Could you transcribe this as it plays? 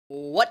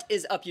What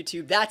is up,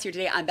 YouTube? That's here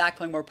today. I'm back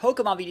playing more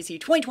Pokemon VGC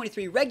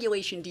 2023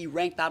 Regulation D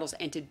ranked battles,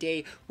 and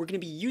today we're going to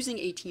be using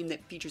a team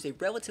that features a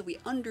relatively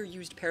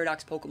underused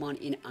Paradox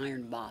Pokemon in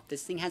Iron Moth.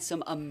 This thing has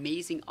some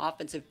amazing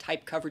offensive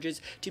type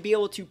coverages to be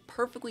able to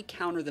perfectly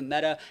counter the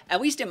meta,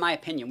 at least in my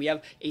opinion. We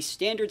have a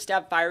standard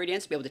stab Fiery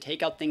Dance to be able to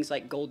take out things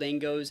like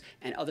Gholdengos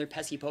and other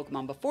pesky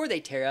Pokemon before they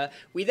Tera.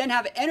 We then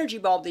have Energy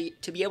Ball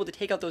to be able to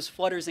take out those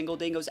Flutters and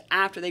Gholdengos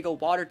after they go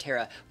Water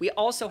Tera. We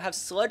also have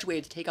Sludge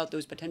Wave to take out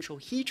those potential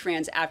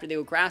Heatrans after they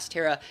go Grass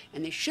Tera,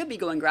 and they should be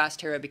going Grass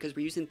Tera because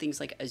we're using things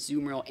like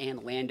Azumarill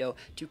and Lando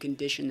to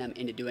condition them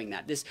into doing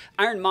that. This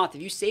Iron Moth,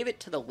 if you save it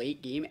to the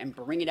late game and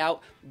bring it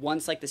out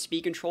once like the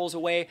speed control's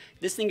away,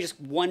 this thing just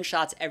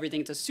one-shots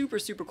everything. It's a super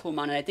cool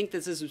mon, and I think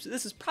this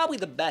is probably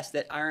the best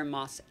that Iron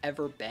Moth's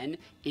ever been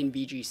in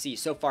VGC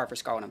so far for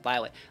Scarlet and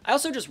Violet. I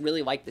also just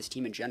really like this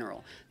team in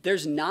general.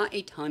 There's not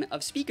a ton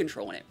of speed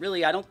control in it.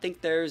 Really, I don't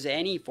think there's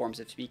any forms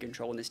of speed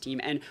control in this team,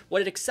 and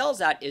what it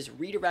excels at is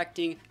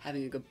redirecting,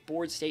 having a good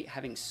board state,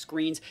 having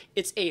screens.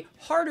 It's a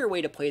harder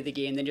way to play the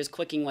game than just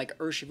clicking like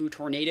Urshifu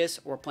Tornadus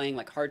or playing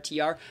like hard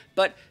TR,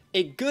 but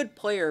a good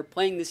player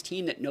playing this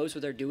team that knows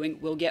what they're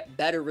doing will get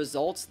better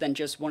results than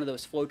just one of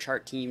those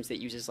flowchart teams that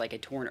uses like a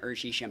Torn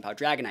Urshi Shampoo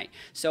Dragonite.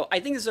 So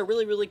I think this is a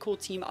really cool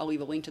team. I'll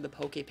leave a link to the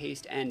Poke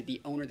Paste and the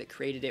owner that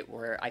created it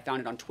where I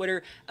found it on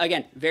Twitter.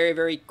 Again,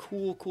 very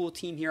cool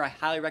team here. I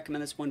highly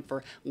recommend this one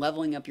for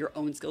leveling up your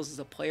own skills as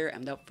a player.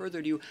 And without further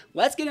ado,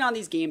 let's get in on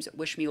these games.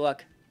 Wish me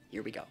luck.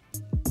 Here we go.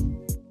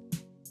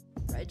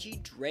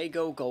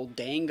 Regidrago,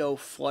 Gholdengo,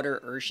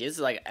 Flutter, Urshi. This is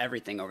like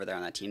everything over there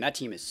on that team. That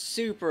team is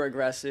super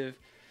aggressive.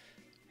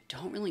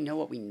 Don't really know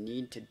what we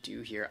need to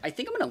do here. I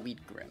think I'm going to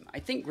lead Grimm. I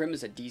think Grimm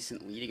is a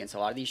decent lead against a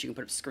lot of these. You can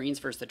put up screens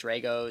versus the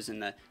Dragos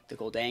and the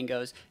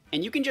Gholdengos,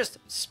 and you can just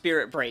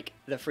Spirit Break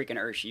the freaking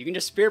Urshi. You can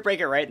just Spirit Break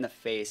it right in the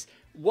face.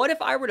 What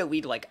if I were to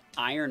lead like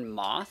Iron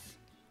Moth?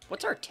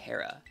 What's our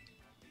Tera?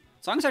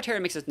 As long as our Tera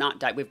makes us not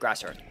die, we have Grass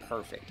Tera.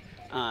 Perfect.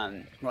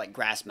 We're like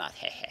Grass Moth.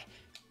 Hehe.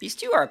 These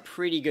two are a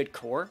pretty good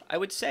core, I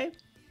would say.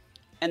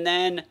 And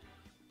then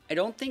I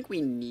don't think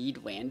we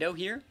need Lando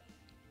here.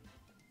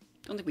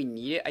 Don't think we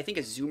need it. I think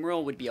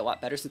Azumarill would be a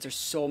lot better since there's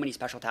so many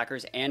special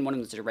attackers and one of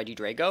them is a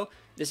Regidrago.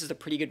 This is a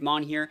pretty good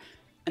mon here.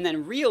 And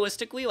then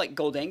realistically, like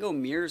Gholdengo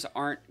mirrors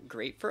aren't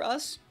great for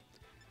us.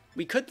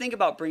 We could think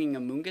about bringing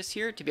Amoonguss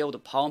here to be able to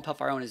Pollen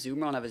Puff our own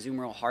Azumarill and have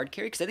Azumarill hard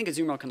carry, because I think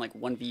Azumarill can like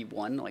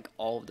 1v1 like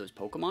all of those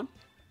Pokemon. I'm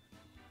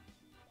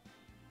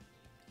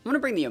going to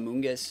bring the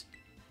Amoonguss.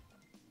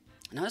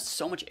 Now there's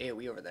so much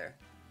AoE over there.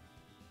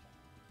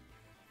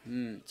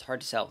 It's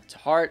hard to sell. It's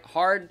a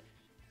hard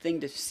thing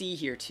to see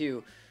here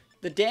too.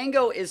 The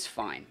Dango is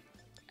fine.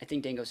 I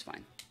think Dango's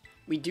fine.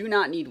 We do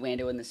not need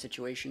Lando in this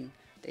situation.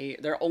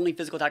 Their only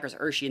physical attackers are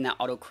Urshi, and that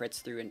auto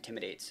crits through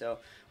Intimidate. So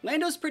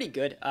Lando's pretty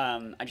good.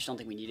 I just don't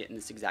think we need it in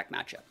this exact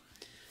matchup.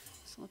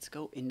 So let's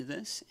go into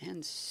this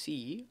and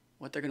see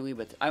what they're going to lead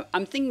with.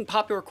 I'm thinking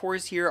popular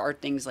cores here are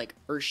things like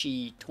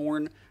Urshi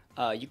Torn.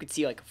 You could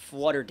see like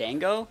Flutter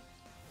Dango.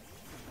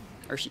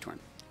 Urshi Torn.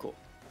 Cool.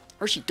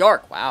 Urshi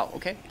Dark. Wow.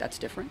 Okay. That's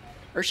different.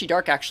 Urshi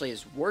Dark actually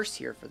is worse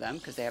here for them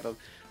because they have a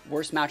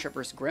worse matchup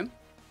versus Grimm.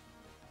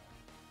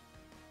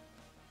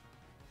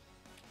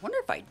 I wonder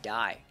if I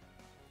die.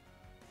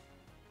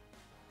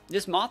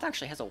 This Moth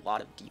actually has a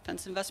lot of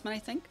defense investment, I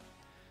think.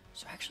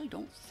 So I actually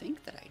don't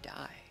think that I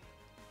die.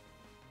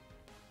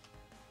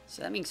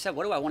 So that being said,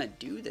 what do I want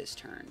to do this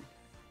turn?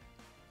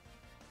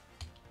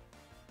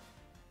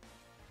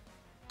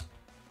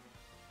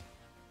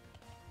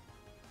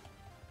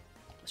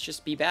 Let's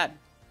just be bad.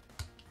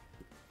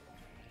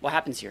 What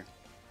happens here?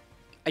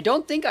 I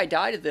don't think I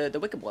die to the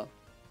Wicked Blow.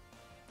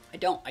 I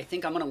don't. I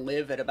think I'm going to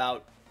live at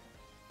about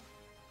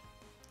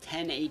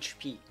 10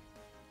 HP.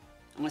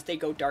 Unless they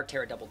go Dark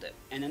Tera double dip.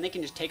 And then they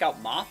can just take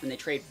out Moth and they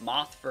trade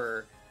Moth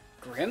for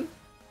Grimm.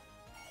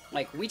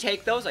 Like, we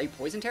take those. Are you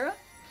Poison Tera?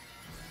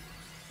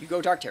 You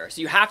go Dark Tera.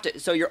 So you have to.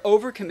 So you're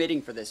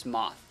overcommitting for this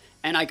Moth.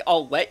 And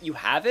I'll let you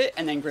have it,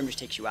 and then Grimm just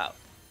takes you out.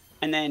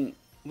 And then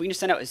we can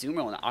just send out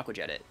Azumarill and Aqua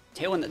Jet it.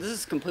 Tailwind, this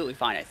is completely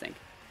fine, I think.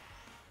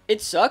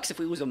 It sucks if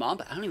we lose him on,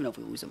 but I don't even know if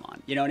we lose him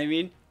on. You know what I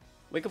mean?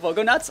 Wicked Blow,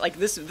 go nuts. Like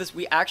this,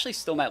 we actually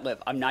still might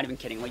live. I'm not even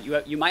kidding. Like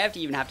you might have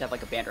to have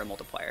like a band or a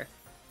multiplier.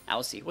 Now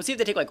we'll see. We'll see if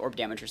they take like orb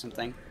damage or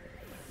something.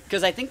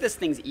 Because I think this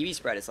thing's EV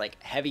spread is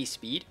like heavy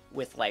speed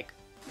with like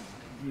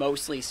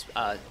mostly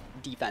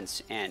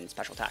defense and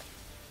special attack.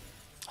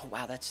 Oh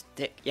wow, that's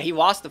thick. Yeah, he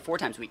lost the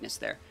 4x weakness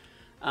there.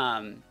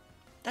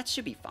 That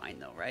should be fine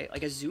though, right?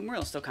 Like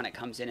Azumarill still kind of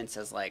comes in and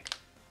says like,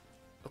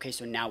 okay,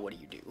 so now what do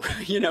you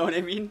do? You know what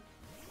I mean?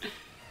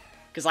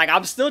 Because like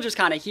I'm still just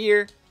kind of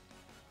here.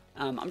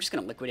 I'm just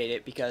going to liquidate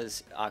it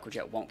because Aqua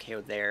Jet won't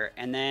KO there.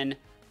 And then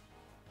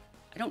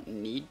I don't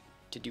need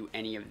to do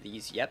any of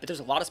these yet, but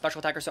there's a lot of special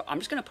attackers, so I'm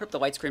just going to put up the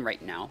light screen right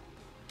now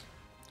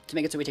to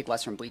make it so we take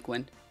less from Bleak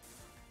Wind.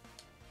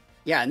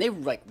 Yeah, and they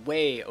like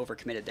way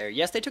overcommitted there.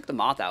 Yes, they took the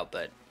Moth out,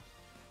 but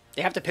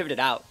they have to pivot it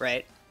out,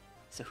 right?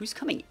 So who's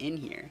coming in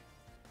here?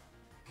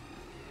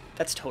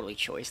 That's totally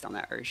choiced on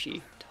that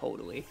Urshi.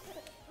 Totally.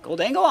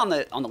 Gholdengo on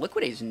the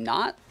Liquidate is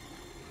not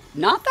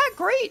Not that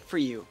great for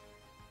you.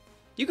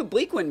 You could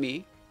Bleak Wind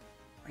me.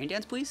 Rain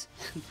Dance, please?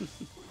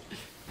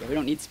 Yeah, we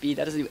don't need speed.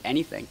 That doesn't do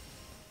anything.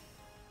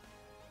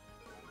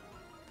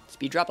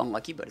 Speed drop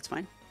unlucky, but it's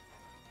fine.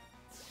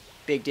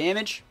 Big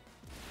damage.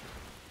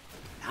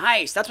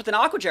 Nice. That's with an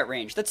Aqua Jet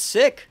range. That's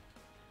sick.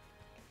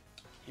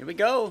 Here we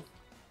go.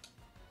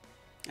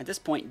 At this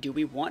point, do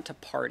we want to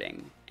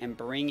Parting and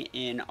bring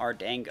in our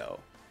Dango?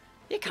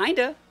 Yeah,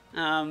 kinda.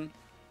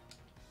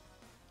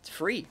 It's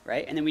free,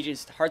 right? And then we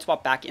just hard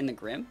swap back in the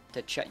Grim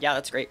to check. Yeah,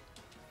 that's great.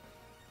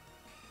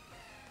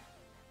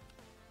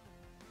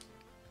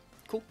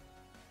 Cool.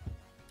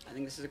 I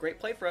think this is a great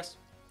play for us.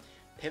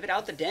 Pivot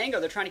out the Dango.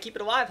 They're trying to keep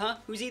it alive, huh?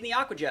 Who's eating the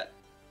Aqua Jet?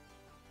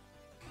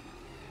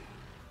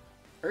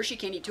 Urshi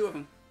can't eat two of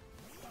them.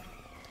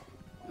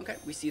 Okay,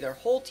 we see their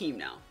whole team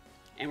now.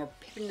 And we're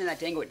pivoting in that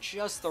Dango at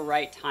just the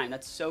right time.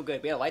 That's so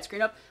good. We have a light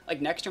screen up.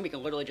 Like, next turn, we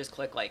can literally just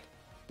click, like,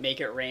 Make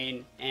It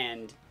Rain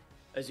and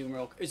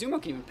Azumarill.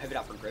 Azumarill can even pivot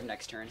out for Grim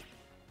next turn.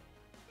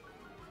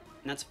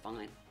 And that's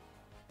fine.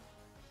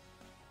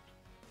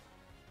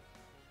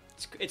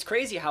 It's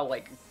crazy how,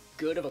 like,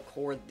 good of a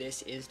core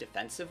this is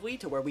defensively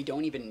to where we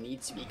don't even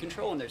need speed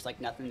control and there's,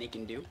 like, nothing they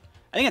can do.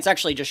 I think it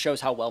actually just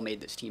shows how well made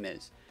this team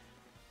is.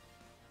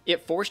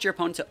 It forced your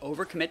opponent to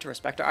overcommit to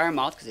respect our Iron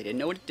Moth because they didn't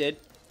know what it did.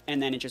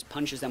 And then it just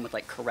punches them with,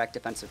 like, correct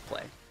defensive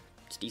play.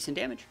 It's decent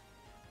damage.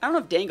 I don't know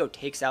if Dango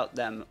takes out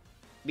them.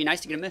 It'd be nice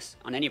to get a miss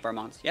on any of our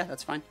mons. Yeah,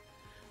 that's fine.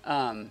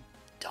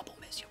 Double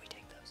miss. Yeah, we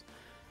take those.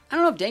 I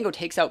don't know if Dango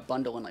takes out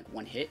Bundle in, like,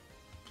 one hit.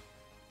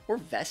 We're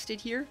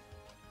vested here.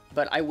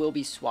 But I will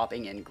be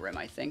swapping in Grim,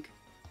 I think.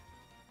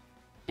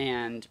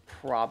 And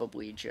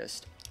probably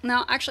just...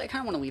 No, actually, I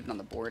kind of want to leave it on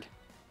the board.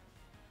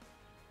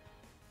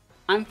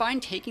 I'm fine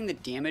taking the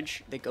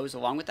damage that goes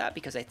along with that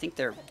because I think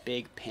they're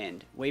big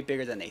pinned. Way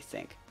bigger than they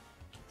think.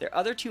 Their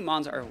other two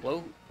mons are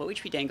low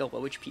HP Dango,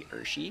 low HP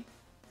Urshi.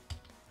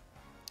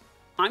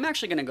 I'm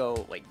actually going to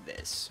go like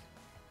this.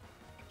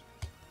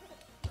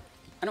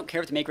 I don't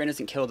care if the Make Rain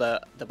doesn't kill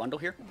the bundle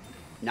here.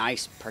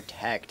 Nice.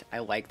 Protect. I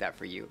like that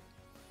for you.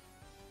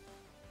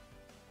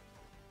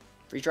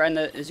 Freeze Dry and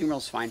the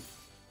Azumarill's fine.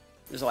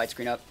 There's a light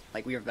screen up.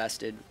 Like, we are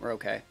vested. We're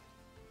okay.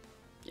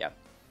 Yeah.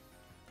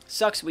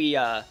 Sucks we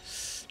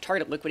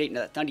target Liquidate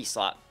into that Thundy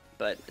slot,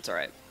 but it's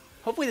alright.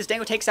 Hopefully this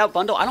Dango takes out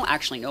Bundle. I don't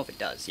actually know if it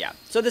does. Yeah.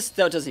 So this,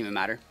 though, doesn't even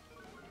matter.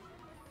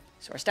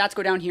 So our stats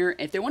go down here.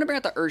 If they want to bring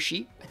out the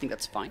Urshi, I think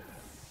that's fine.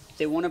 If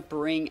they want to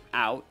bring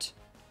out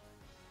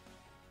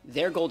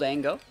their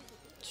Gholdengo,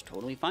 it's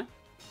totally fine.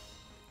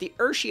 The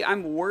Urshi,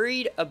 I'm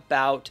worried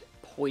about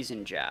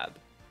Poison Jab.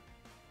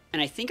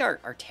 And I think our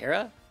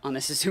Tera on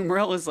this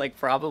Azumarill is, like,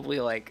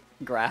 probably, like,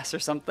 grass or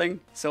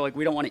something. So, like,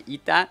 we don't want to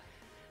eat that.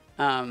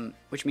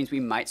 Which means we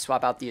might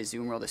swap out the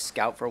Azumarill to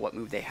scout for what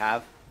move they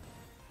have.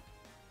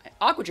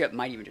 Aqua Jet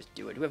might even just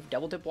do it. Do we have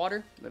Double Dip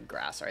Water? We have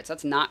Grass. Alright, so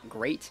that's not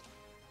great.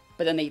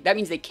 But then that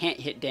means they can't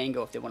hit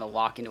Dango if they want to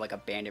lock into, like, a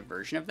banded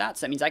version of that.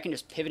 So that means I can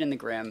just pivot in the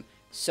Grim,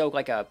 soak,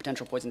 like, a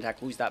potential poison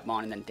attack, lose that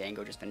Mon, and then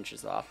Dango just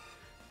finishes it off.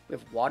 We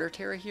have Water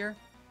Tera here.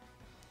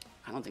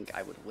 I don't think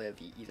I would live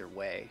either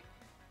way.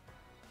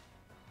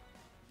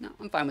 No,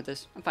 I'm fine with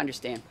this. I'm fine just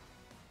staying.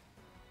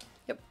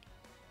 Yep.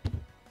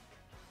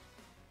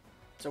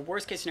 So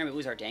worst case scenario, we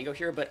lose our Dango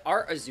here, but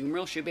our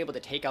Azumarill should be able to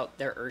take out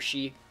their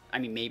Urshi. I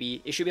mean,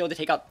 maybe. It should be able to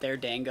take out their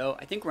Dango.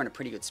 I think we're in a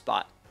pretty good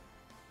spot.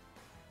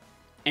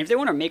 And if they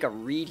want to make a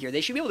read here, they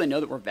should be able to know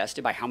that we're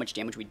vested by how much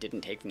damage we didn't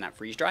take from that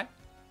Freeze Dry.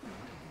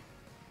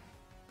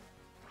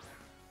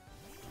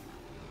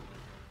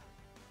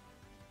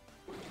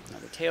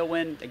 Another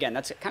Tailwind. Again,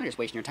 that's kind of just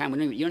wasting your time.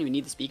 You don't even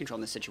need the speed control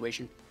in this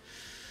situation.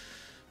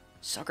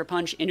 Sucker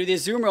Punch into the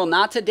Azumarill.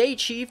 Not today,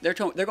 Chief. They're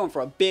going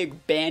for a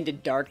big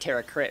banded Dark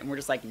Tera crit, and we're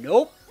just like,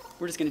 nope.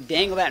 We're just going to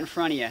dangle that in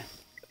front of you.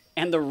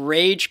 And the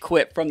Rage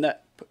Quit from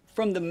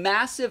the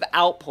massive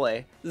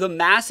outplay. The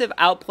massive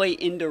outplay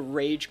into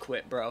Rage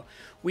Quit, bro.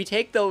 We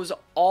take those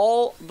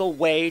all the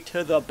way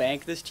to the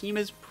bank. This team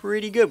is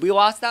pretty good. We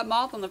lost that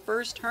Moth on the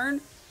first turn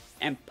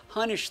and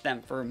punished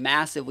them for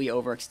massively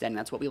overextending.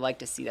 That's what we like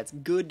to see. That's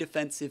good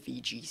defensive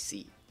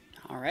VGC.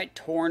 Alright,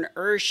 Torn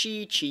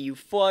Urshi, Chi-Yu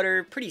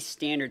Flutter, pretty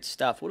standard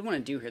stuff. What do we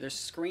want to do here? There's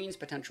screens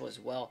potential as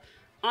well.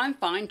 I'm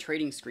fine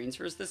trading screens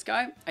versus this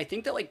guy. I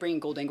think that, like, bringing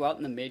Gholdengo out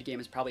in the mid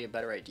game is probably a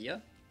better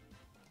idea.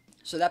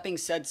 So that being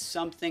said,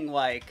 something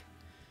like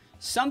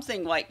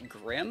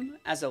Grim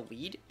as a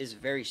lead is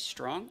very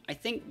strong. I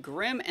think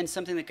Grim and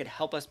something that could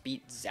help us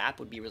beat Zap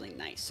would be really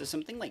nice. So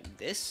something like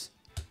this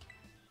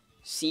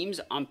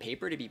seems on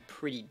paper to be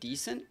pretty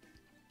decent.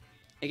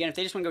 Again, if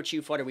they just want to go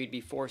Chi-Yu Flutter, we'd be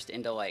forced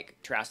into, like,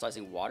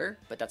 terrestrializing water,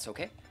 but that's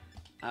okay.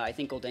 I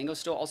think Gholdengo's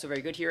still also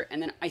very good here.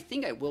 And then I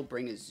think I will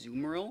bring a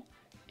Azumarill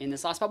in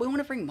this last spot. We want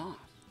to bring Moth.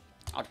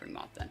 I'll bring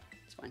Moth then.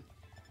 It's fine.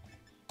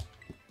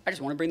 I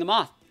just want to bring the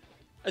Moth.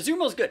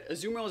 Azumarill's good.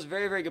 Azumarill is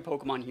very, very good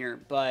Pokemon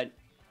here, but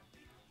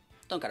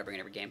don't gotta bring it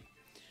every game.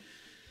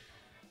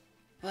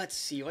 Let's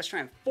see. Let's try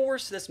and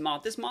force this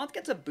Moth. This Moth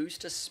gets a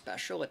boost to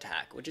special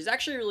attack, which is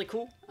actually really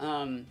cool.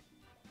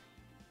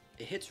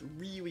 It hits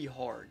really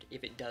hard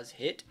if it does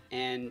hit,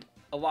 and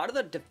a lot of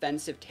the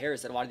defensive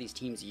Teras that a lot of these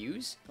teams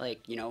use, like,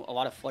 you know, a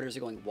lot of Flutters are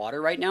going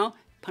water right now,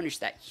 punish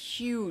that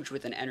huge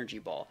with an energy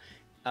ball.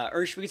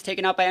 Urshifu's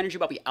taken out by energy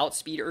ball. We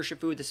outspeed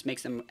Urshifu. This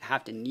makes them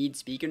have to need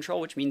speed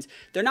control, which means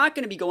they're not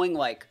going to be going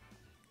like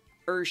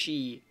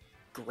Urshi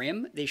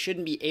Grim. They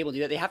shouldn't be able to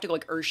do that. They have to go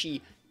like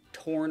Urshi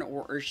Torn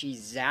or Urshi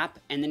Zap,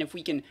 and then if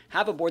we can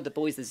have a board that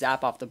bullies the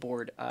Zap off the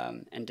board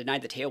and deny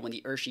the Tailwind,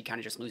 the Urshi kind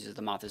of just loses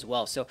the Moth as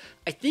well. So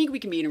I think we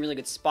can be in a really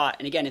good spot.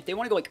 And again, if they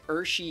want to go like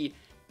Urshi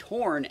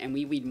Torn and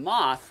we lead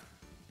Moth,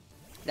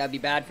 that'd be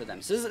bad for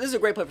them. So this is a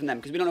great play from them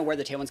because we don't know where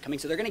the Tailwind's coming,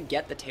 so they're going to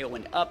get the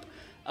Tailwind up.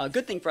 A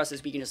good thing for us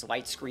is we can just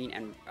Light Screen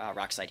and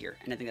Rock Slide here,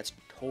 and I think that's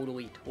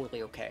totally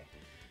okay.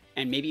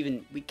 And maybe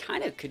even, we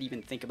kind of could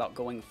even think about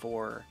going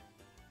for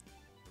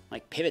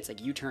like pivots, like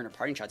U-turn or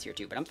parting shots here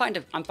too. But I'm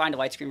fine to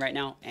Light Screen right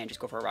now and just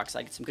go for a Rock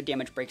Slide, get some good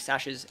damage, break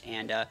sashes,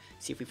 and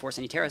see if we force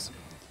any Teras.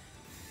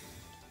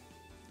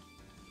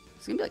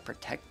 It's gonna be like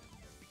Protect,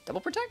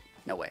 Double Protect?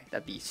 No way,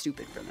 that'd be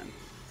stupid for them.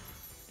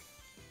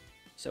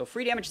 So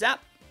free damage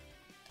Zap.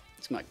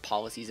 It's gonna be like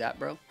Policy Zap,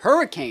 bro.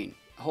 Hurricane!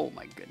 Oh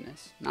my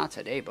goodness. Not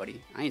today,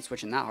 buddy. I ain't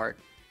switching that hard.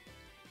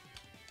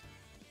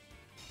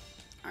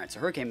 Alright, so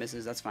Hurricane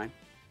misses, that's fine.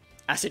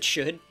 As it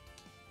should.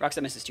 Rock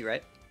Slide misses too,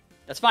 right?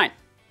 That's fine.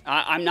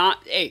 I'm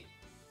not, hey,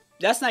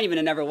 that's not even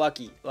a never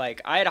lucky.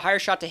 Like, I had a higher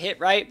shot to hit,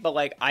 right? But,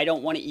 like, I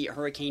don't want to eat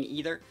Hurricane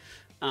either.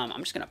 I'm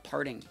just going to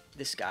parting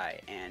this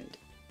guy and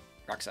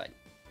Rock Slide.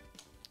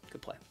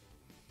 Good play.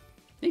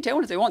 They can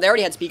Tailwind if they want. They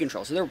already had speed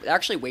control, so they're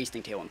actually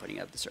wasting Tailwind putting it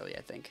up this early,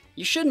 I think.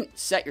 You shouldn't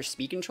set your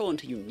speed control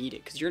until you need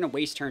it, because you're going to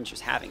waste turns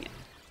just having it.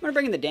 I'm going to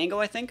bring in the Dango,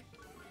 I think.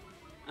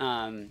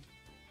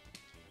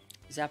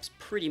 Zap's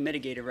pretty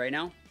mitigated right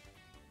now.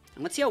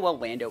 And let's see how well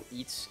Lando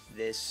eats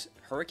this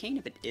Hurricane,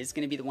 if it is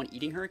going to be the one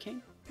eating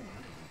Hurricane.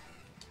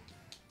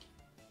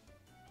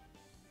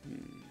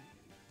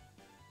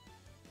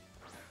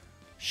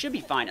 Should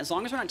be fine, as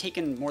long as we're not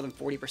taking more than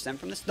 40%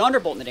 from this.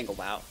 Thunderbolt in the Dango,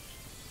 wow.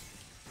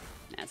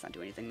 Nah, it's not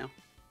doing anything, though.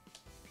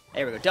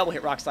 There we go, double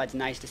hit Rock Slide's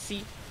nice to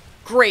see.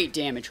 Great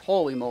damage,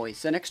 holy moly.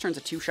 So the next turn's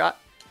a 2-shot.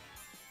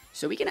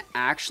 So we can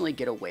actually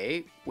get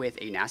away with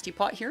a Nasty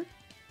Plot here.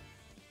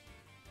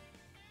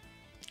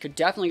 Could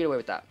definitely get away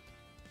with that.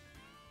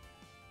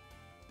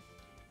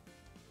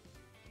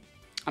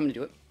 I'm going to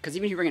do it. Because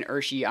even if you bring an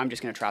Urshi, I'm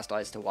just going to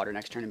Trastalize to water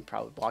next turn and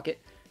probably block it.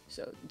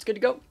 So it's good to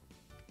go.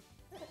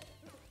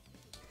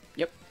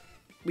 Yep.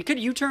 We could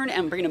U-turn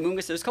and bring in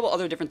Amoonguss. There's a couple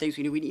other different things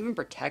we can do. We can even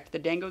protect the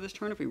Dango this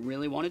turn if we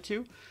really wanted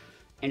to.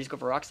 And just go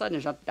for Rock Slide. And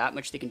there's not that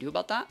much they can do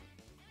about that.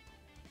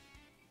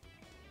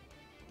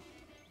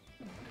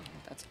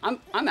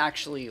 I'm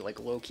actually like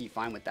low-key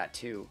fine with that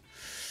too.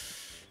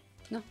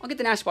 No, I'll get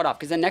the Nasty Spot off.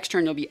 Because then next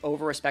turn you'll be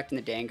over-respecting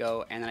the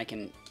Dango. And then I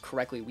can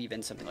correctly weave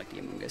in something like the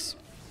Amoonguss.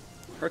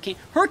 Hurricane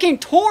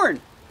Torn!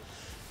 What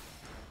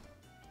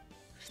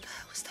the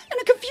hell is that? And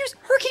I'm confused.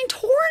 Hurricane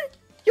Torn?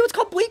 Yo, it's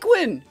called Bleak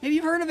Wind. Maybe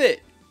you've heard of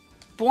it.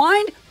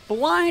 Blind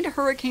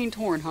Hurricane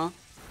Torn, huh?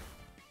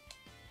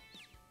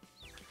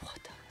 What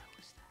the hell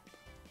is that?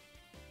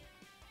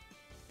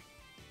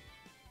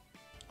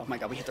 Oh my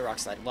god, we hit the Rock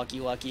Slide. Lucky.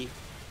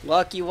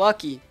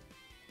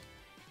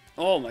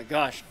 Oh my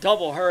gosh,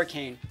 double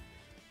Hurricane.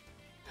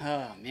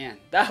 Oh man,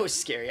 that was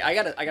scary. I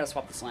gotta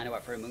swap this Lando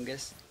out for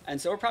Amoonguss. And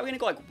so we're probably gonna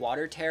go like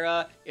Water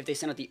Tera. If they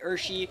send out the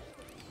Urshi,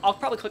 I'll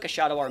probably click a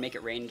Shadow Wall or make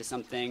it rain into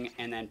something,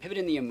 and then pivot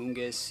in the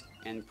Amoonguss,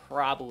 and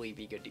probably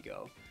be good to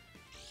go.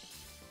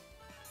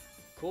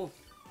 Cool.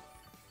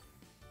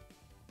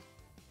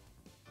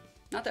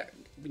 Not that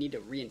we need to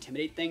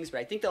re-intimidate things, but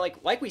I think that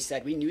like we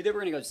said, we knew they were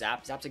gonna go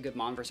Zap. Zap's a good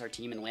mon versus our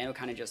team, and Lando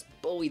kind of just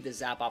bullied the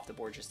Zap off the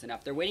board just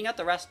enough. They're waiting out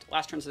the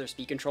last turns of their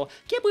speed control.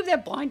 Can't believe they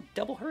have blind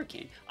double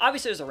Hurricane.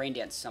 Obviously, there's a Rain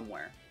Dance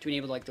somewhere to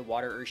enable like the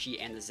Water Urshi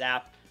and the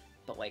Zap,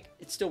 but like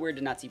it's still weird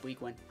to not see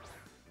Bleak Wind.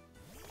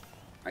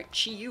 All right,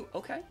 Chi-Yu,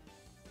 okay.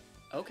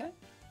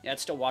 Yeah,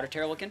 it's still Water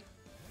Tera looking.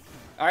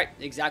 All right,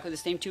 exactly the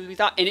same two as we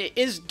thought, and it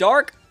is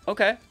dark.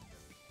 Okay,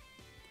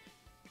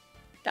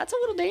 that's a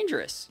little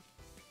dangerous.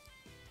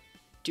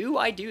 Do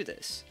I do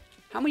this?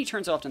 How many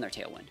turns left on their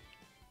Tailwind?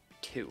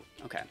 2.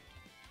 Okay.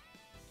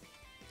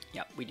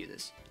 Yep, we do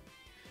this.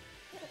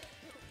 I'm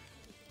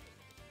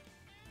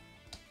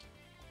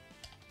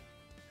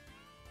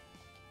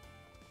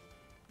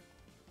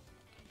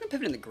gonna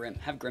pivot in the Grim.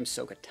 Have Grim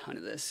soak a ton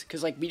of this.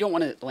 Because, like, we don't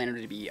want the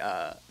Landorus to be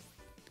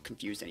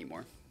confused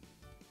anymore.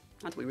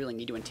 Not that we really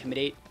need to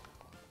Intimidate.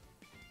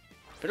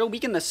 But it'll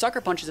weaken the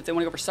Sucker Punches if they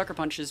want to go for Sucker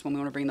Punches when we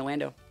want to bring in the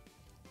Lando.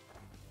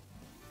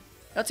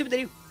 Let's see what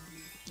they do.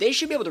 They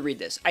should be able to read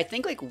this. I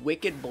think, like,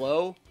 Wicked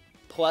Blow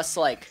plus,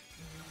 like...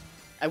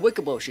 A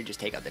Wicked Blow should just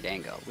take out the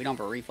Dango. We don't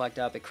have a Reflect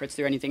up. It crits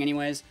through anything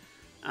anyways.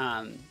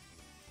 Yeah,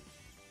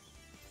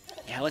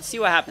 let's see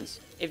what happens.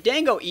 If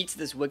Dango eats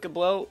this Wicked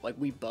Blow, like,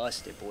 we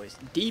busted, boys.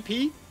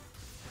 DP?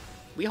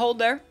 We hold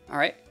there. All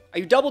right. Are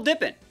you double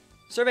dipping?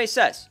 Survey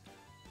says.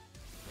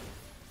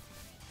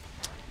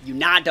 You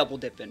not double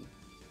dipping.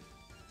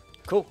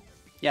 Cool.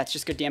 Yeah, it's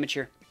just good damage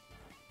here.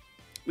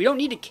 We don't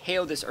need to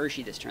KO this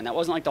Urshi this turn. That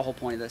wasn't, like, the whole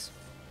point of this.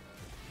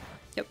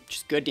 Yep,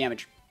 just good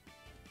damage.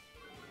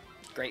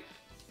 Great.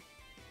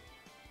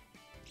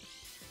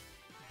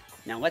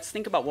 Now let's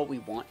think about what we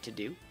want to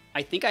do.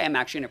 I think I am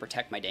actually going to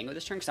protect my Dango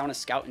this turn because I want to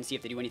scout and see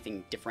if they do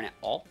anything different at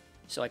all.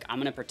 So like I'm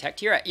going to protect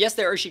here. Yes,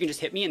 the Urshifu can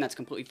just hit me and that's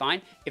completely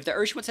fine. If the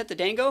Urshifu wants to hit the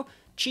Dango,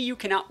 Chi-Yu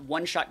cannot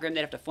one-shot Grim.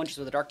 They'd have to flinch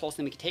with the Dark Pulse.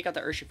 Then we can take out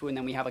the Urshifu and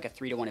then we have like a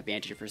 3-1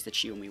 advantage versus the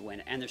Chi-Yu and we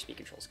win. And their speed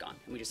control's gone.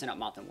 And we just send out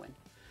Moth and win.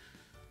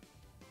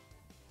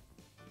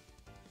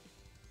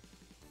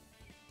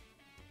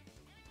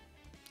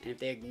 And if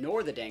they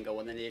ignore the Dango,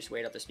 well then they just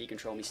wait out the speed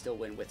control and we still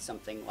win with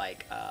something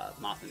like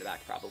Moth in the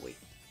back probably.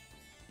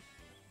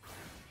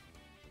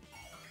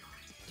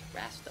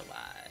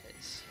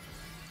 Terastallize.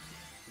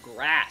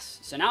 Grass.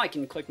 So now I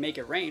can click Make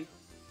It Rain.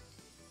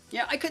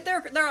 Yeah, I could.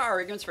 There are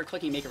arguments for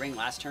clicking Make It Rain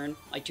last turn,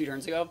 like 2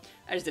 turns ago.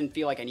 I just didn't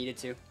feel like I needed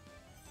to.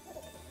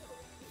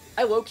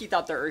 I low-key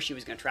thought their Urshifu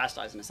was going to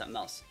Terastallize into something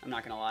else. I'm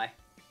not going to lie.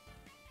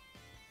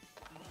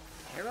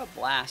 Tera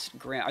Blast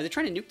Grim. Are they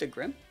trying to nuke the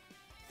Grim?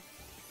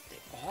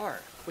 They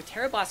are. With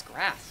Tera Blast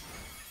Grass.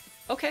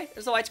 Okay,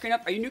 there's the light screen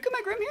up. Are you nuking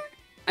my Grim here?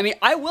 I mean,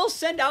 I will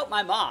send out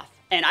my Moth.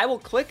 And I will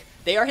click.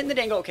 They are hitting the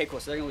Dango. Okay,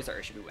 cool. So they're going to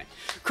lose their Urshifu win.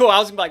 Cool. I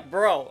was like,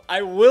 bro,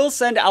 I will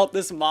send out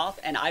this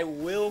Moth and I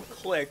will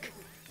click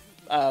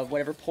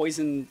whatever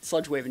Poison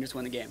Sludge Wave and just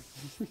win the game.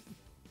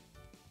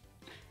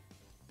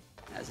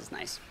 This is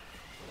nice.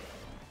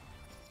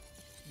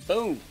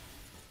 Boom.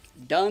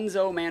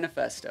 Dunzo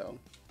Manifesto.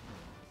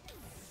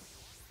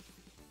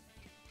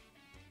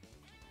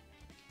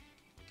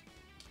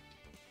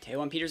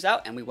 Tail and Peter's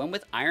out and we win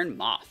with Iron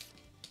Moth.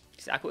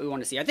 Exactly what we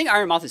want to see. I think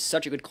Iron Moth is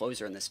such a good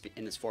closer in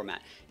this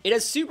format. It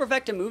has super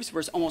effective moves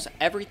versus almost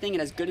everything.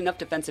 It has good enough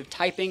defensive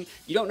typing.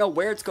 You don't know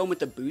where it's going with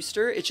the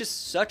booster. It's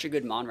just such a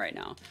good mon right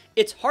now.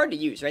 It's hard to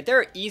use, right? There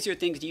are easier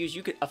things to use.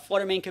 A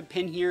Fluttermane could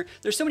pin here.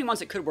 There's so many mons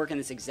that could work in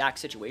this exact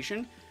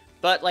situation.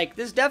 But like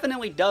this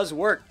definitely does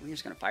work. We're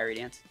just gonna Fiery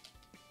Dance.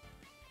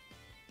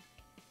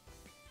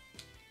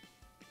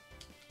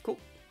 Cool.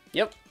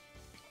 Yep.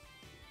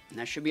 And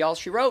that should be all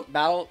she wrote.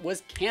 Battle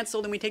was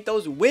canceled, and we take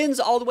those wins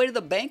all the way to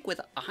the bank with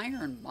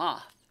Iron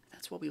Moth.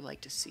 That's what we like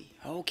to see.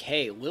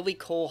 Okay, Lily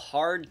Cole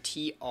Hard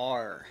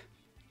TR.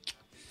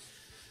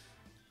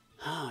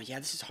 Oh, yeah,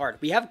 this is hard.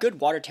 We have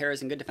good Water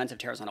Teras and good defensive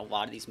Teras on a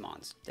lot of these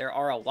mons. There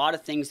are a lot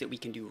of things that we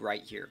can do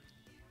right here.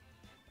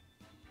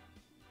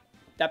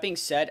 That being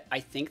said,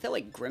 I think that,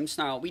 like,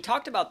 Grimmsnarl... We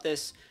talked about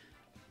this...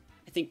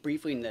 I think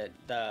briefly in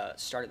the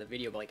start of the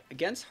video, but like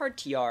against hard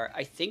TR,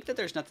 I think that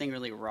there's nothing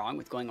really wrong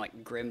with going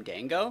like Grim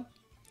Dango,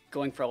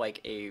 going for like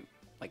a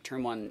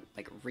turn 1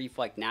 like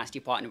Reflect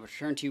Nasty Plot and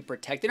turn 2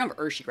 Protect. They don't have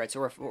Urshifu, right?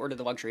 So we're afforded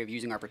the luxury of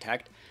using our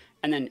Protect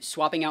and then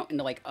swapping out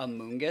into like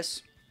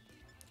Amoonguss,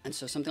 and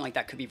so something like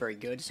that could be very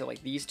good. So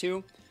like these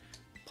two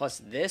plus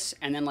this,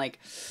 and then like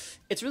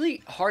it's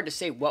really hard to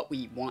say what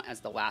we want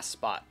as the last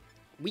spot.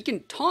 We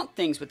can taunt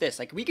things with this,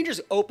 like we can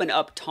just open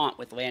up taunt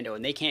with Lando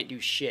and they can't do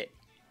shit.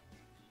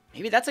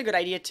 Maybe that's a good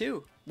idea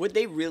too. Would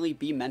they really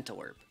be Mental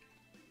Herb?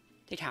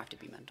 They'd have to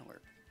be Mental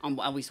Herb. On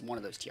at least one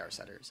of those TR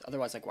setters.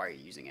 Otherwise, like, why are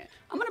you using it?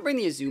 I'm going to bring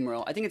the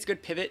Azumarill. I think it's a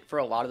good pivot for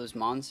a lot of those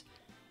mons.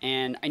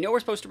 And I know we're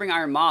supposed to bring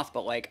Iron Moth,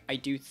 but like, I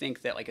do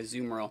think that like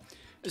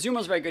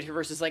Azumarill's very good here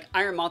versus like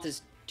Iron Moth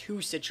is too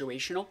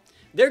situational.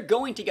 They're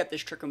going to get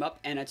this Trick Room up,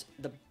 and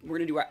we're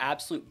going to do our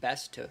absolute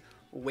best to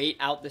wait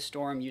out the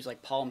storm, use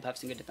like Pollen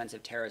Puffs and good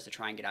defensive Teras to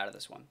try and get out of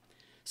this one.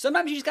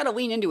 Sometimes you just got to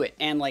lean into it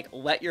and like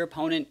let your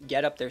opponent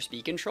get up their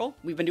speed control.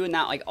 We've been doing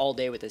that like all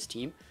day with this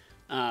team,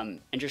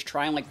 and just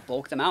try and like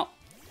bulk them out.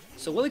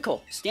 So Lily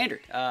Cole, standard.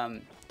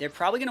 They're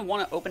probably going to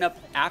want to open up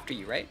after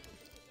you, right?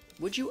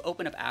 Would you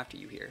open up after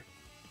you here?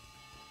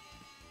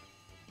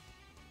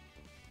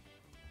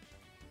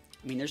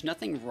 I mean, there's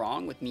nothing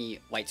wrong with me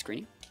light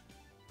screening.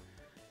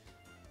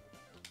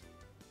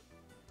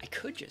 I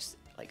could just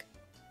like,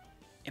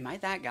 am I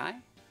that guy?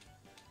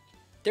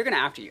 They're gonna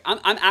after you. I'm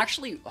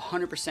actually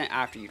 100%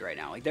 after you right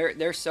now. Like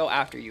they're so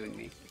after you and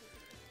me.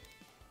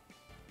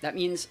 That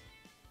means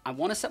I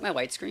want to set my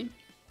light screen,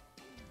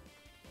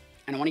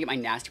 and I want to get my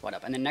Nasty Plot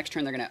up. And then next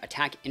turn they're gonna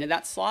attack into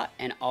that slot,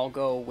 and I'll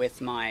go with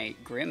my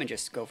Grim and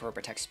just go for a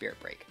Protect Spirit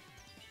Break.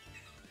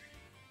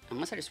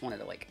 Unless I just wanted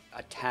to like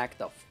attack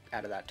the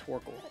out of that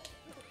Torkoal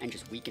and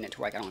just weaken it to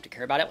where like, I don't have to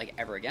care about it like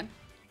ever again.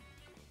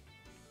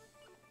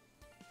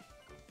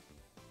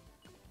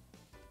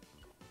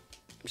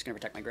 I'm just gonna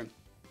protect my Grim.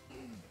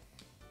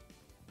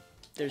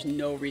 There's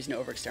no reason to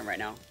overextend right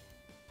now.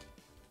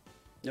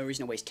 No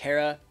reason to waste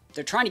Tera.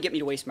 They're trying to get me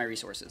to waste my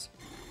resources.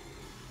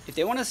 If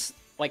they want to,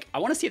 like, I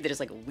want to see if they just,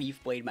 like,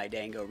 Leaf Blade my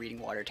Dango reading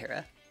Water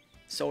Tera.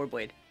 Solar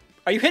Blade.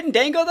 Are you hitting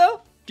Dango,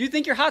 though? Do you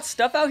think you're hot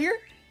stuff out here?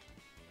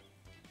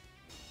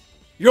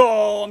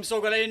 Yo, I'm so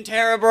glad I didn't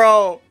Tera,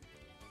 bro.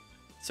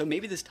 So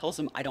maybe this tells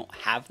them I don't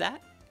have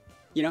that.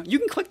 You know, you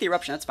can click the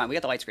Eruption. That's fine. We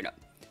got the light screen up.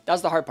 That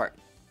was the hard part.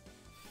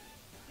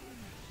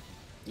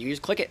 You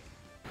just click it.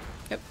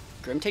 Yep.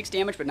 Grim takes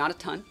damage, but not a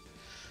ton.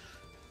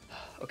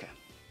 Okay.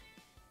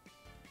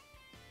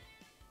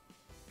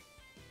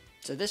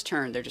 So this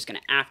turn, they're just going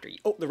to after you.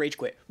 Oh, the Rage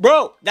Quit.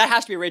 Bro, that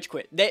has to be a Rage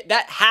Quit.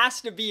 That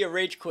has to be a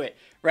Rage Quit,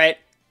 right?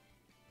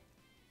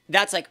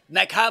 That's like,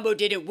 my combo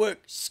didn't work.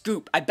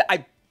 Scoop.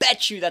 I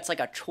bet you that's like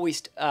a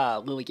choiced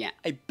Lilligant.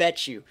 I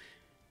bet you.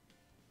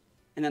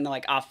 And then they're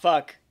like, ah,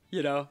 fuck,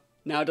 you know,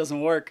 now it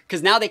doesn't work.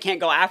 Because now they can't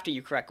go after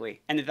you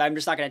correctly. And if I'm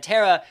just not going to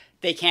Tera,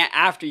 they can't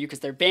after you because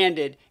they're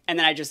banded. And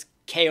then I just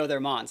KO their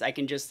mons. I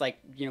can just, like,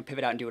 you know,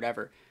 pivot out and do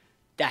whatever.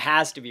 That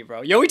has to be,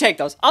 bro. Yo, we take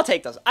those. I'll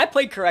take those. I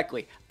played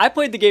correctly. I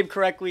played the game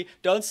correctly.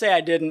 Don't say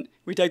I didn't.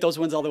 We take those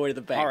wins all the way to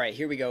the bank. All right,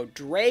 here we go.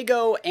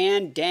 Drago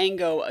and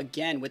Dango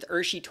again with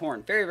Urshi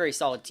Torn. Very, very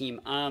solid team.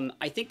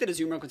 I think that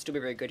Azumarill can still be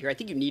very good here. I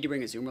think you need to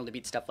bring Azumarill to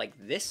beat stuff like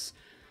this.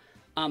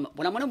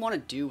 What I'm going to want to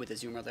do with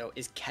Azumarill, though,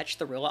 is catch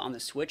the Rilla on the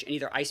switch and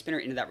either Ice Spinner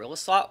into that Rilla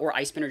slot or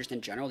Ice Spinner just in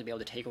general to be able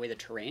to take away the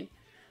terrain.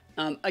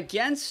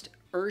 Against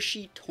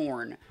Urshi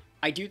Torn,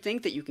 I do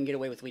think that you can get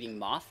away with leading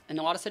Moth in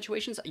a lot of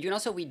situations. You can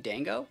also lead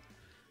Dango.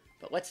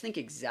 But let's think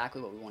exactly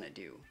what we want to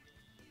do.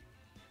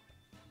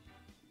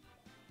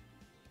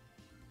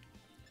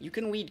 You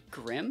can lead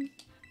Grim,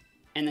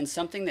 and then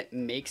something that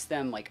makes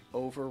them, like,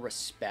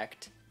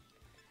 over-respect.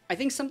 I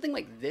think something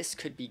like this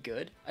could be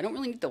good. I don't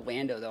really need the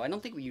Lando, though. I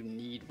don't think you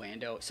need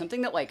Lando.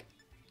 Something that, like,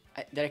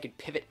 that I could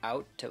pivot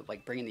out to,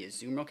 like, bring in the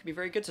Azumarill could be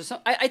very good.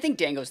 So I think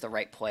Dango's the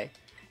right play.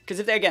 Because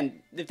if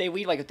they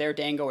lead, like, with their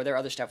Dango or their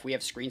other stuff, we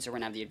have screens, so we're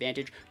going to have the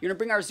advantage. You're going to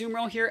bring our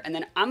Azumarill here, and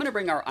then I'm going to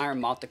bring our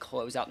Iron Moth to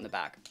close out in the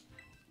back.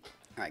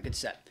 All right, good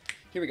set.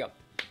 Here we go.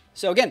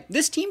 So again,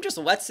 this team just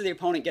lets the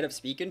opponent get up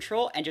speed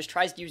control and just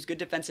tries to use good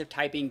defensive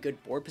typing,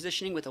 good board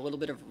positioning with a little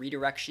bit of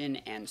redirection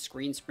and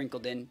screen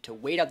sprinkled in to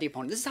wait out the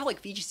opponent. This is how,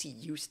 like,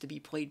 VGC used to be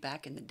played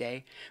back in the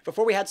day,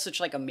 before we had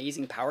such, like,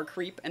 amazing power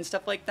creep and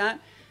stuff like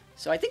that.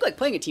 So I think, like,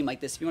 playing a team like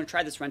this, if you want to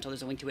try this rental,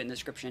 there's a link to it in the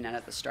description and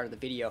at the start of the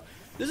video.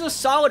 This is a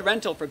solid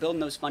rental for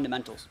building those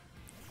fundamentals.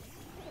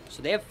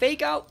 So they have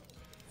Fake Out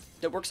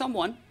that works on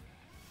one.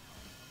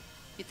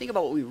 You think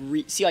about what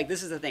we see, like,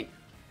 this is the thing.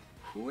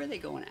 Who are they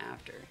going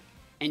after?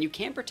 And you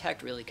can't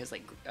protect, really, because,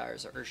 like,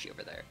 there's an Urshi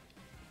over there.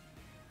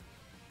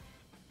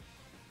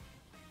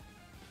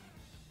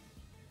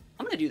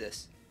 I'm going to do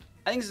this.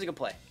 I think this is a good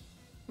play.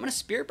 I'm going to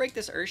Spirit Break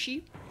this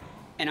Urshi,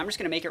 and I'm just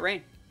going to make it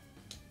rain.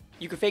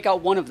 You could Fake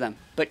Out one of them,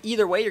 but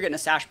either way, you're getting a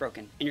Sash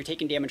broken, and you're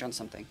taking damage on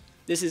something.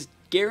 This is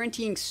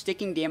guaranteeing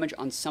sticking damage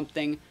on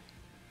something.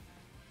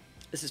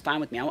 This is fine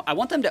with me. I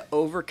want them to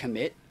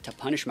overcommit to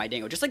punish my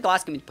Dango. Just like the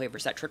last game we played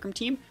versus that Trick Room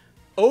team.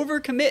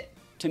 Overcommit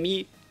to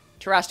me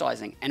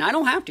terastallizing, and I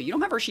don't have to. You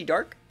don't have Urshi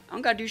Dark. I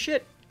don't gotta do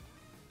shit,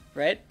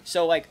 right?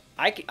 So, like,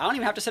 I don't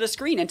even have to set a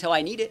screen until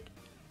I need it.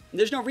 And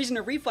there's no reason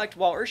to reflect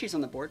while Urshi's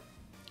on the board.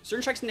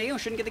 Certain strikes in Dango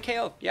shouldn't get the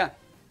KO. Yeah.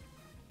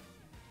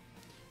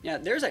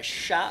 There's a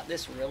shot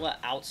this Rilla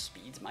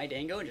outspeeds my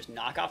Dango and just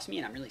knockoffs me,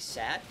 and I'm really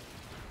sad.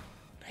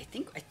 But I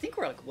think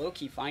we're, like, low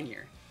key fine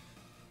here.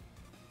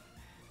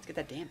 Let's get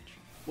that damage.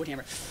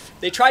 Woodhammer.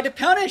 They tried to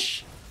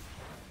punish.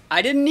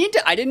 I didn't need to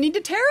Tera. I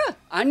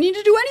didn't need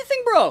to do anything,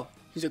 bro.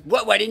 He's like,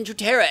 what? Why didn't you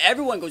Tera?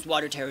 Everyone goes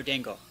water Tera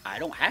Dango. I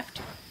don't have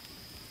to.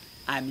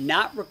 I'm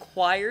not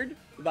required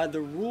by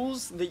the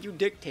rules that you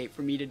dictate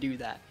for me to do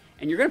that.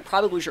 And you're going to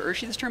probably lose your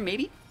Urshi this turn,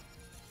 maybe?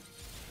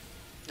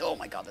 Oh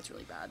my god, that's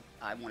really bad.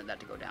 I wanted that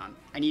to go down.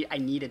 I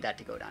needed that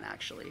to go down,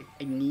 actually.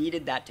 I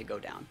needed that to go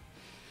down.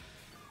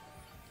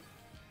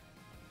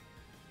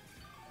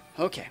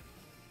 Okay.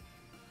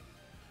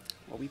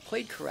 Well, we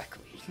played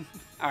correctly.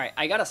 Alright,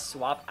 I gotta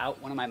swap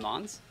out one of my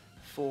Mons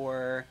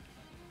for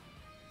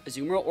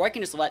Azumarill, or I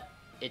can just let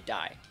it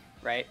die,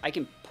 right? I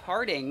can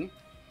Parting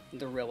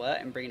the Rilla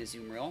and bring in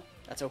Azumarill.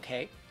 That's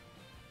okay.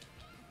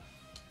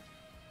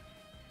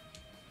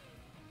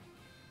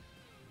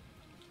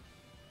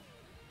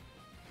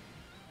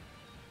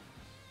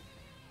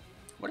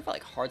 What if I,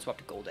 like, hard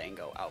swapped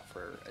Gholdengo out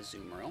for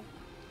Azumarill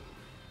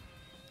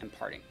and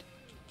Parting?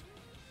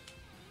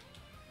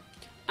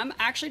 I'm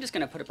actually just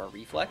going to put up a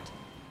Reflect.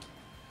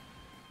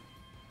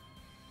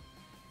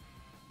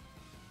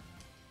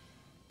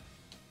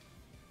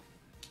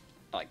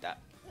 I like that.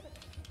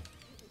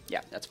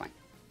 Yeah, that's fine.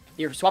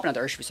 You're swapping out the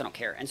Urshi, so I don't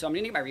care. And so I'm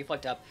going to get my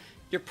Reflect up.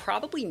 You're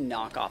probably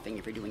knockoffing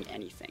if you're doing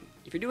anything.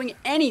 If you're doing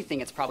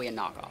anything, it's probably a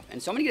knockoff.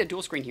 And so I'm going to get a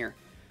dual screen here.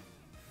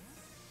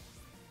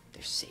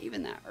 They're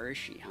saving that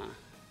Urshi, huh?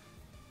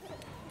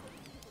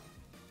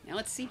 Now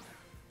let's see.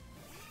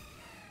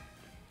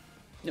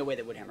 No way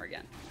they would hammer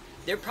again.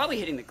 They're probably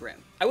hitting the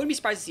Grim. I wouldn't be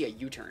surprised to see a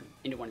U-turn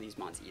into one of these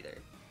mons either.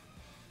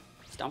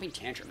 Stomping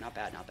Tantrum, not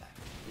bad, not bad.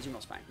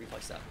 Azumarill's fine,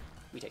 Reflex up.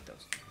 We take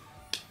those.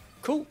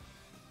 Cool.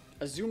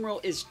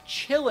 Azumarill is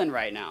chilling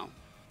right now.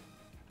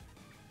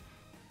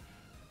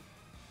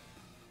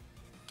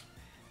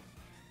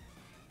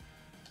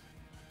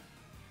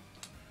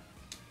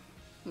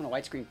 I'm gonna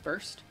white screen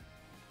first.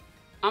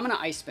 I'm gonna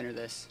Ice Spinner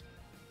this.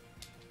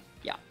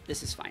 Yeah,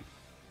 this is fine.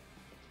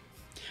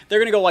 They're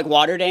gonna go like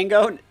water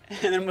Dango, and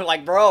then we're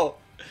like, bro,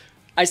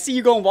 I see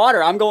you going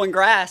water, I'm going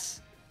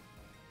grass.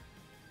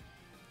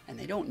 And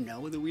they don't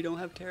know that we don't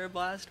have Tera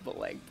Blast, but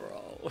like,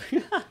 bro.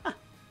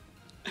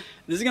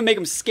 This is gonna make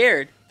them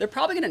scared. They're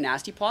probably gonna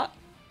Nasty Plot.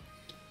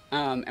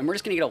 And we're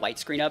just gonna get a light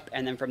screen up,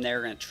 and then from there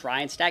we're gonna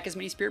try and stack as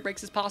many Spirit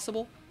Breaks as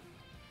possible.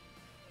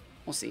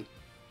 We'll see.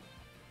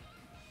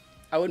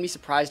 I wouldn't be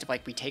surprised if,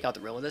 like, we take out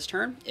the Rilla this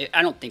turn.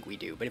 I don't think we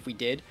do, but if we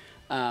did,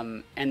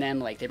 And then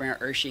like they bring out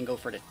Urshi and go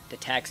for the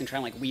Tex and try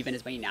and like weave in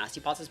as many nasty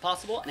pots as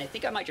possible. And I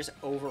think I might just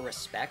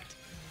over-respect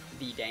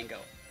the Dango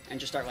and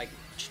just start like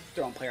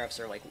throwing player ups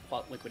or like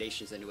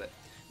liquidations into it.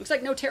 Looks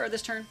like no Tera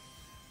this turn.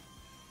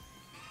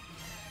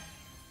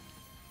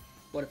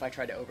 What if I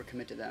tried to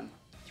overcommit to them?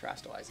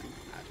 Terastallizing.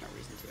 There's no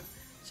reason to.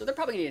 So they're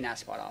probably going to need a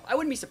nasty pot off. I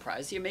wouldn't be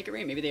surprised to see a Make It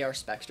Rain. Maybe they are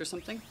Specs or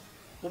something.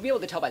 We'll be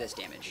able to tell by this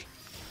damage.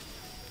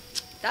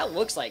 That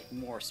looks like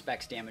more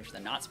Specs damage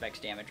than not Specs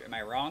damage. Am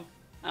I wrong?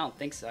 I don't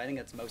think so. I think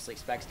that's mostly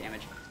Specs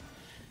damage.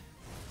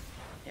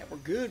 Yeah, we're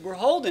good. We're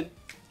holding.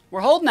 We're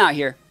holding out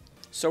here.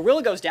 So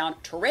Rilla goes down.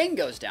 Terrain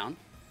goes down.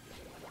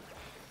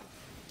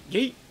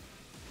 Yeet.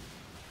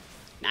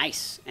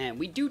 Nice. And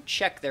we do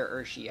check their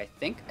Urshi, I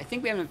think. I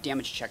think we have enough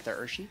damage to check their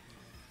Urshi.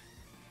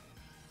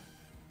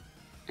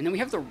 And then we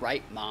have the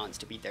right Mons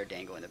to beat their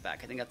Dango in the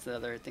back. I think that's the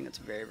other thing that's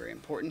very, very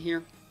important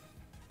here.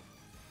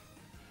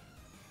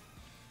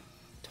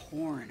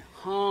 Torn,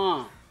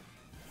 huh?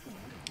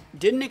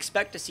 Didn't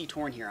expect to see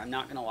Torn here, I'm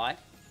not going to lie.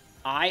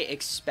 I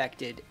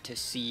expected to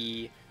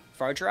see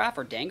Fargiraffe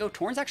or Dango.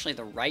 Torn's actually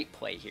the right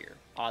play here,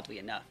 oddly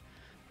enough.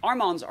 Our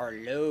Mons are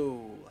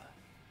low.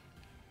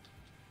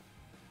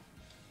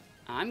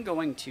 I'm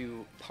going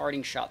to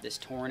Parting Shot this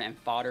Torn and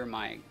fodder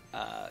my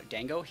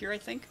Dango here, I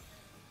think.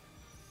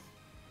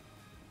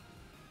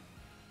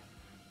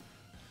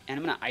 And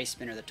I'm going to Ice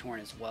Spinner the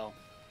Torn as well.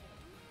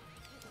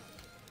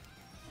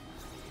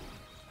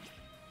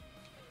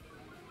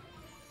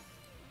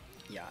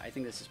 Yeah, I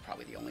think this is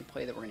probably the only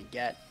play that we're going to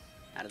get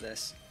out of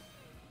this.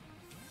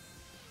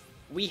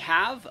 We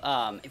have,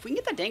 if we can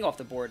get that Dango off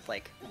the board,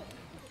 like,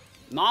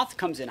 Moth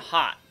comes in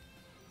hot.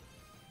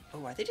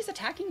 Oh, are they just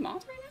attacking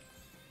Moth right now?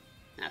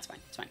 Nah, it's fine,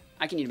 it's fine.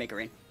 I can need to Make a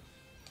Rain.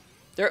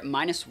 They're at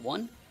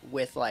 -1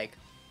 with, like,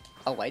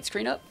 a light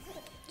screen up.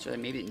 So they're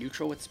maybe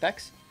neutral with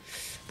Specs.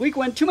 Bleak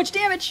Wind, too much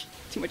damage!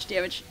 Too much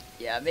damage.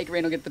 Yeah, Make a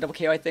Rain will get the double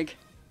KO, I think.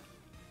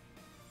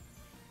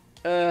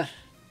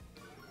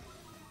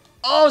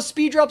 Oh,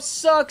 Speed Drop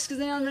sucks, because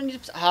they don't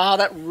need to... Ah,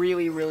 that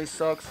really, really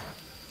sucks.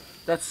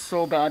 That's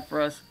so bad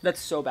for us. That's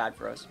so bad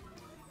for us.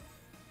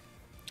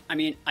 I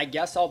mean, I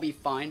guess I'll be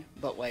fine,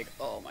 but like,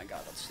 oh my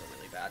god, that's still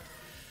really bad.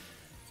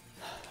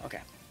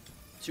 Okay.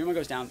 Zuma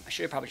goes down. I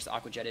should have probably just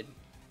Aqua Jetted.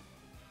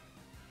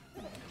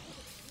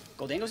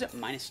 Gholdengo's at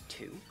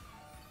 -2.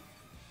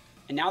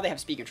 And now they have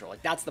speed control.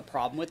 Like, that's the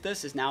problem with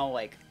this, is now,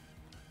 like,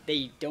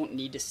 they don't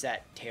need to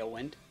set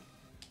Tailwind.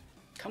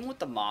 Come with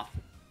the Moth.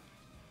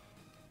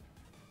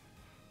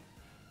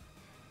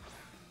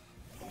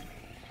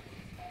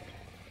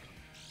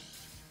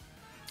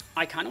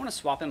 I kind of want to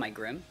swap in my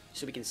Grim,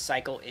 so we can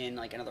cycle in,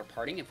 like, another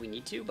Parting if we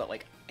need to, but,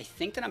 like, I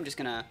think that I'm just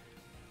going to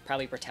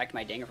probably protect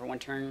my Dango for one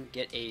turn,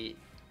 get a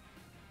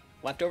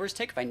Leftovers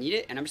tick if I need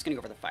it, and I'm just going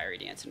to go for the Fiery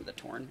Dance into the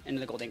Torn,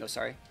 into the Gholdengo,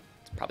 sorry.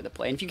 It's probably the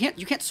play. And if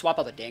you can't swap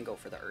out the Dango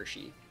for the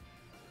Urshi.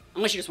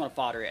 Unless you just want to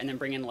fodder it and then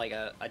bring in, like,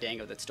 a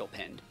Dango that's still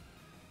pinned.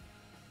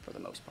 For the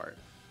most part.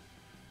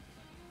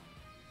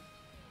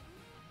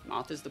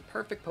 Moth is the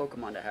perfect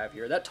Pokemon to have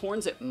here. That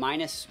Torn's at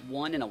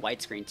 -1 in a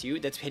light screen, too.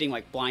 That's hitting,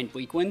 like, blind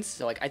Bleak Winds.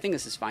 So, like, I think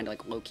this is fine to,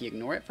 like, low-key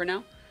ignore it for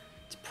now.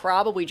 It's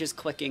probably just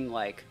clicking,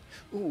 like...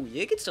 Ooh,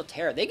 they can still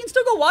Tera. They can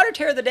still go Water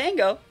Tera the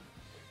Dango.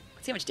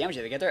 Let's see how much damage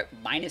they get. They're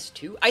at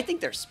 -2. I think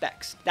they're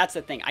Specs. That's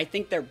the thing. I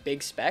think they're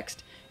big Specs.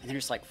 And they're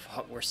just like,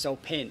 fuck, we're so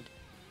pinned.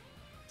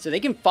 So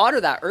they can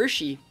fodder that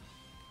Urshi,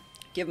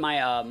 give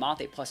my Moth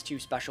a +2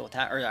 special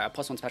attack, or a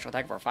 +1 special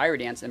attack for a Fire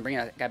Dance, and bring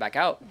that guy back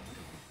out.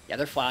 Yeah,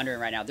 they're floundering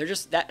right now. They're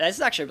just, this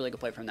is actually a really good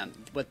play from them.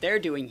 What they're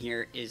doing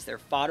here is they're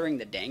foddering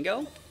the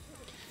Dango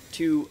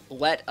to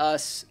let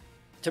us,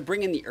 to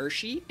bring in the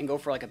Urshi and go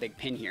for like a big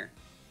pin here.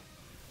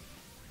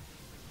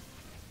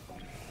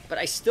 But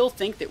I still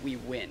think that we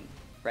win,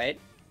 right?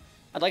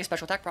 I'd like a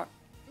special attack proc.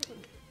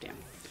 Damn.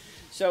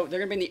 So they're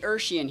going to bring the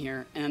Urshi in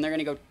here, and then they're going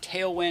to go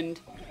Tailwind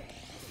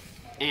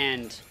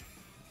and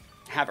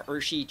have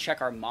Urshi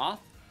check our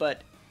Moth,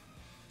 but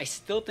I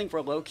still think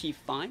we're low-key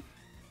fine,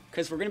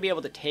 because we're going to be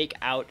able to take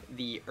out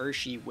the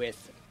Urshi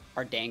with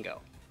our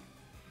Dango.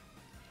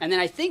 And then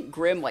I think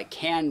Grim like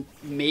can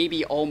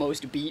maybe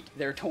almost beat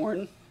their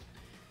Torn.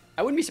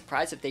 I wouldn't be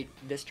surprised if they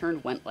this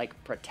turn went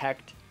like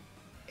Protect.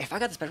 If I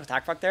got the special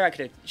attack proc there, I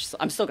could have.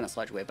 I'm still going to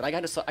Sludge Wave, but I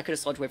could have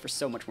Sludge Wave for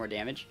so much more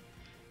damage.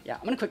 Yeah,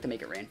 I'm going to click to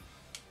Make It Rain.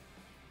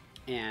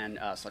 And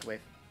Sludge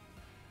Wave.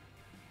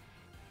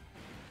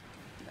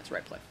 That's the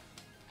right play.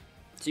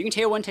 So you can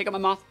Tailwind, take out my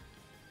Moth.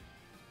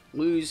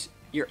 Lose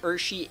your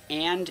Urshi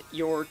and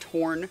your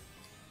Torn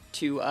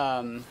to,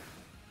 well,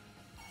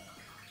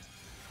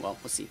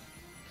 let's see.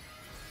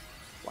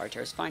 Water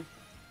Tera is fine.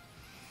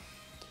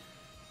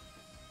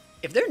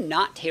 If they're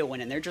not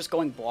Tailwind and they're just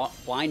going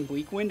blind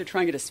Bleak Wind to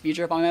try and get a speed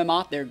drop on my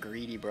Moth, they're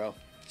greedy, bro.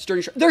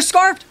 They're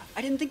Scarfed!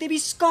 I didn't think they'd be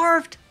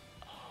Scarfed!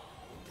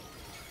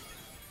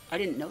 I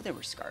didn't know they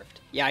were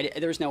Scarfed. Yeah,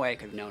 there was no way I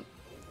could have known.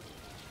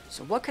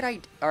 So what could I...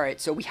 Alright,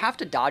 so we have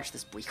to dodge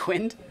this Bleak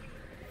Wind.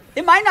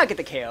 It might not get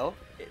the KO.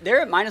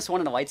 They're at -1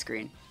 in the light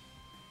screen.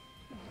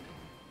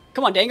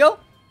 Come on, Dango.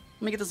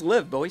 Let me get this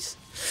live, boys.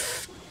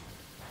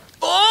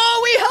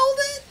 Oh, we held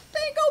it!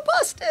 Dango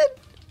busted!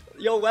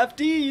 Yo,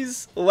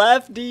 lefties.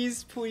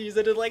 Lefties, please.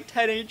 I did like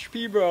 10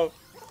 HP, bro.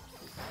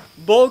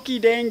 Bulky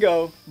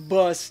Dango.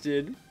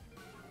 Busted.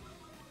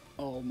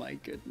 Oh my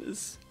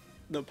goodness.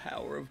 The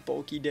power of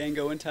Bulky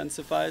Dango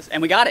intensifies.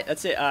 And we got it.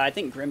 That's it. I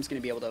think Grimm's going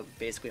to be able to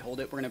basically hold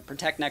it. We're going to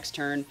protect next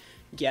turn,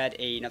 get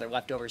another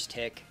Leftovers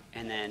tick,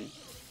 and then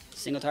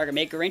single target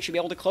Maker Range should be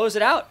able to close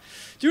it out.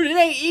 Dude, it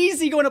ain't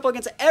easy going up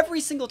against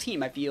every single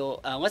team, I feel,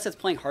 unless it's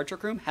playing Hard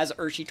Trick Room, has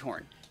Urshi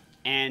Torn.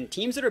 And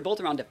teams that are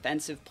built around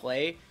defensive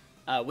play,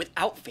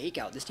 without Fake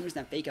Out, this team doesn't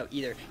have Fake Out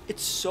either.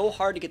 It's so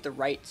hard to get the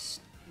right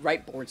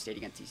board state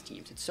against these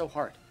teams. It's so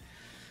hard.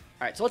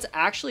 All right, so let's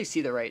actually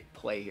see the right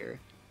play here.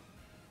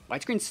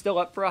 White screen's still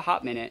up for a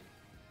hot minute.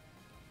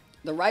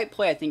 The right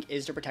play, I think,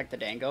 is to protect the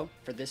Dango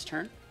for this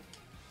turn.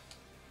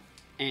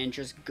 And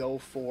just go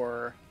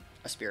for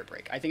a Spirit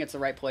Break. I think it's the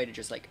right play to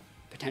just, like,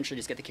 potentially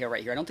just get the KO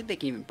right here. I don't think they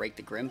can even break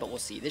the Grimm, but we'll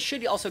see. This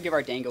should also give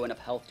our Dango enough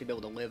health to be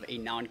able to live a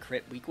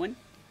non-crit weak win.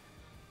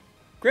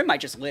 Grimm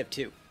might just live,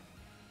 too.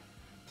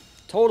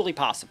 Totally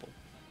possible.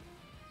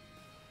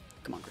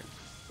 Come on, Grimm.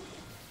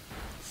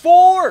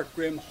 4!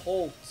 Grimm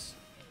holds.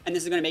 And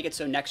this is going to make it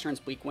so next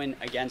turn's weak win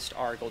against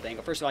our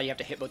Gholdengo. First of all, you have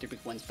to hit both your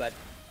weak wins, but...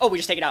 Oh, we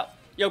just take it out.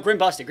 Yo, Grimm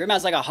busted. Grimm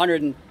has like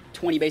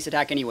 120 base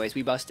attack anyways.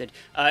 We busted.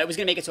 It was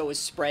going to make it so it was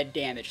spread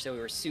damage, so we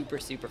were super,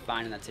 super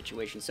fine in that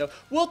situation. So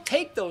we'll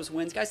take those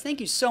wins, guys. Thank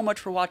you so much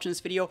for watching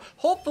this video.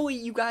 Hopefully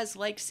you guys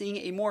like seeing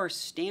a more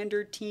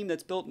standard team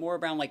that's built more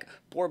around like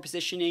board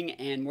positioning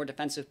and more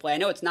defensive play. I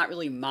know it's not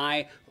really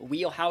my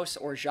wheelhouse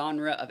or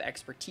genre of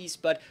expertise,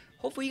 but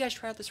hopefully you guys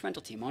try out this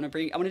rental team. I want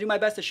to do my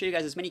best to show you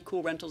guys as many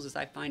cool rentals as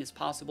I find as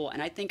possible,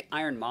 and I think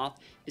Iron Moth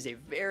is a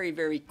very,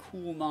 very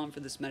cool mon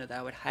for this meta that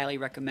I would highly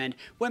recommend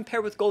when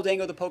paired with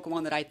Gholdengo, the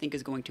Pokemon that I think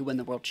is going to win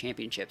the World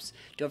Championships.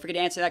 Don't forget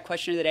to answer that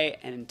question of the day,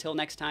 and until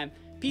next time,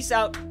 peace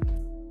out.